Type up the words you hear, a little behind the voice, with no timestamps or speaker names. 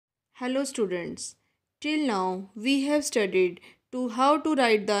Hello students. Till now we have studied to how to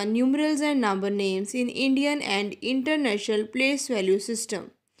write the numerals and number names in Indian and international place value system.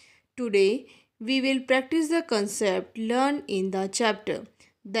 Today we will practice the concept learned in the chapter.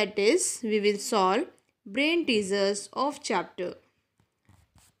 That is, we will solve brain teasers of chapter.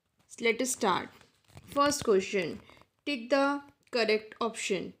 Let us start. First question. Tick the correct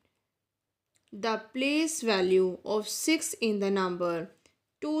option. The place value of 6 in the number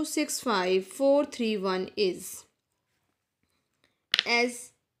 265431 is,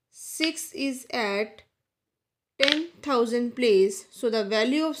 as 6 is at 10,000 place, so the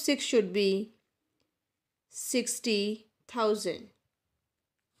value of 6 should be 60,000.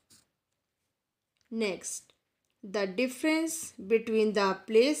 Next, the difference between the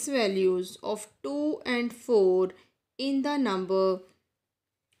place values of 2 and 4 in the number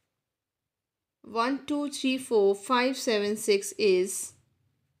 1, 2, 3, 4, 5, 7, 6 is,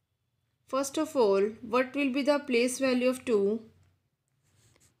 first of all, what will be the place value of 2?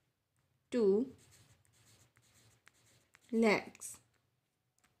 2 lakhs.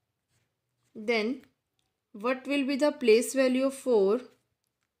 Then, what will be the place value of 4?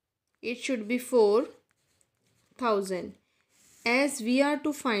 It should be 4,000. As we are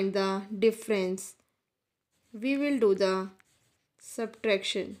to find the difference, we will do the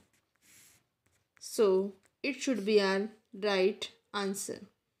subtraction. So, it should be our right answer.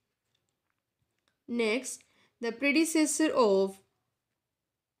 Next, the predecessor of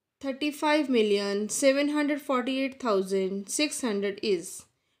 35,748,600 is.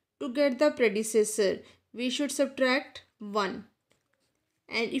 To get the predecessor, we should subtract 1.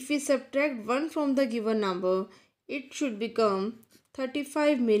 And if we subtract 1 from the given number, it should become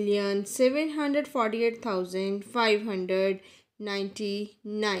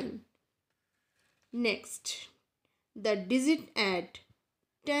 35,748,599. Next, the digit at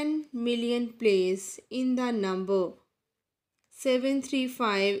 10 million place in the number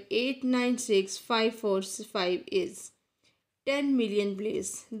 735,896,545 is 10 million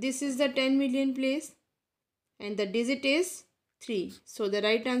place. This is the 10 million place and the digit is 3. So the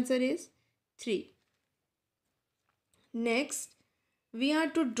right answer is 3. Next, we are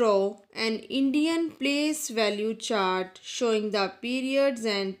to draw an Indian place value chart showing the periods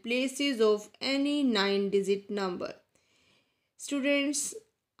and places of any 9-digit number. Students,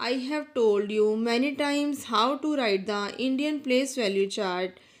 I have told you many times how to write the Indian place value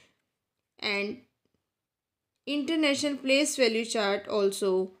chart and international place value chart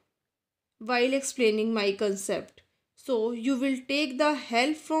also while explaining my concept. So you will take the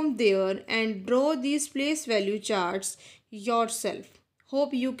help from there and draw these place value charts yourself.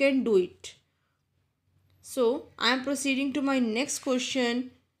 Hope you can do it. So I am proceeding to my next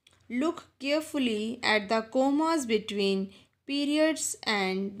question. Look carefully at the commas between periods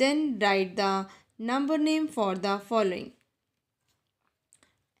and then write the number name for the following.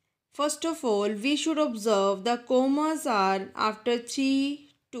 First of all, we should observe the commas are after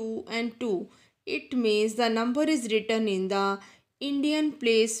 3, 2 and 2. It means the number is written in the Indian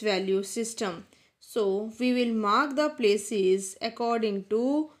place value system. So, we will mark the places according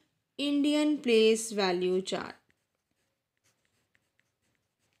to Indian place value chart.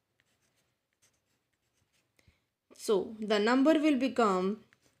 So, the number will become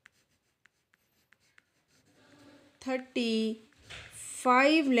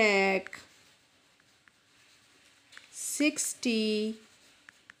 35 lakh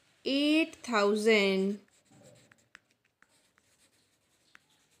 68,000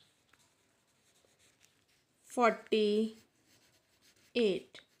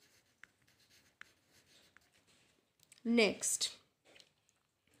 48. Next,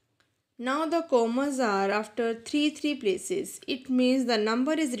 now the commas are after 3 places. It means the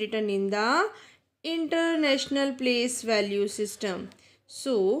number is written in the international place value system.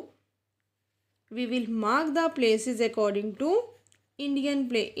 So we will mark the places according to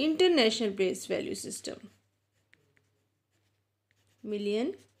international place value system.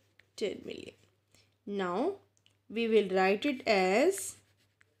 Million, 10 million. Now we will write it as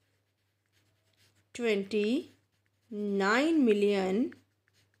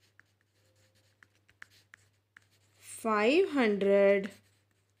 29,500,000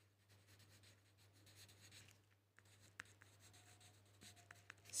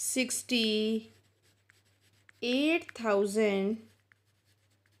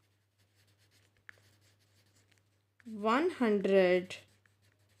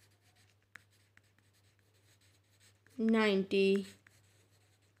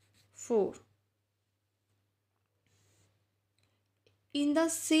 In the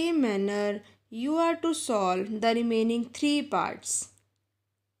same manner, you are to solve the remaining 3 parts.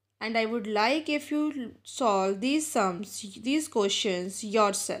 and I would like if you solve these sums, these questions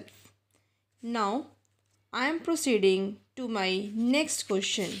yourself. Now, I am proceeding to my next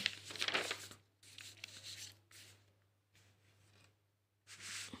question.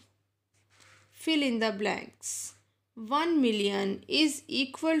 Fill in the blanks. 1 million is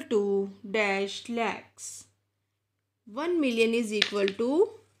equal to dash lakhs. 1 million is equal to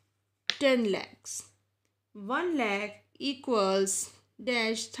 10 lakhs. 1 lakh equals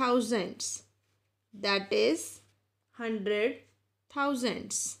dash thousands. That is 100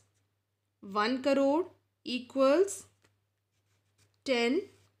 thousands. 1 crore equals 10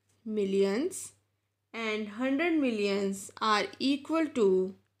 millions and 100 millions are equal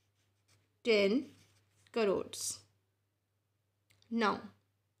to 10 crores. Now,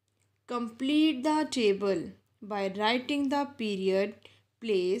 complete the table by writing the period,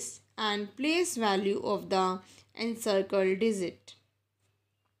 place and place value of the encircled digit.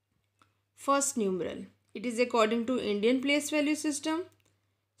 First numeral. It is according to Indian place value system.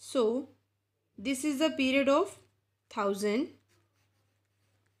 So, this is the period of 1000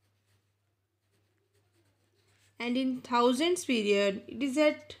 and in thousands period it is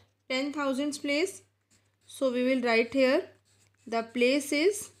at 10,000 place. So, we will write here the place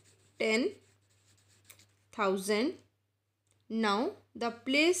is 10,000. Now, the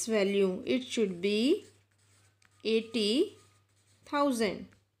place value it should be 80,000.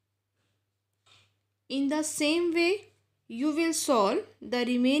 In the same way, you will solve the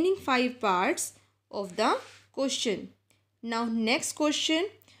remaining 5 parts of the question. Now, next question,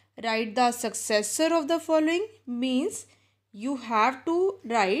 write the successor of the following means you have to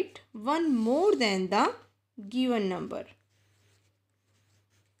write one more than the given number.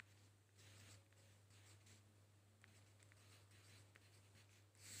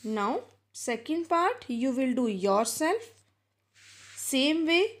 Now, second part you will do yourself. Same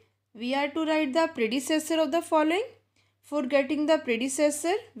way, we are to write the predecessor of the following. For getting the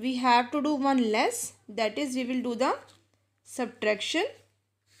predecessor, we have to do one less. That is, we will do the subtraction.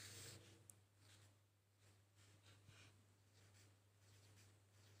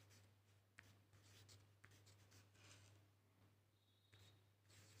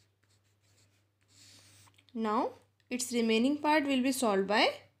 Now, its remaining part will be solved by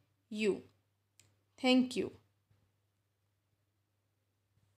you. Thank you.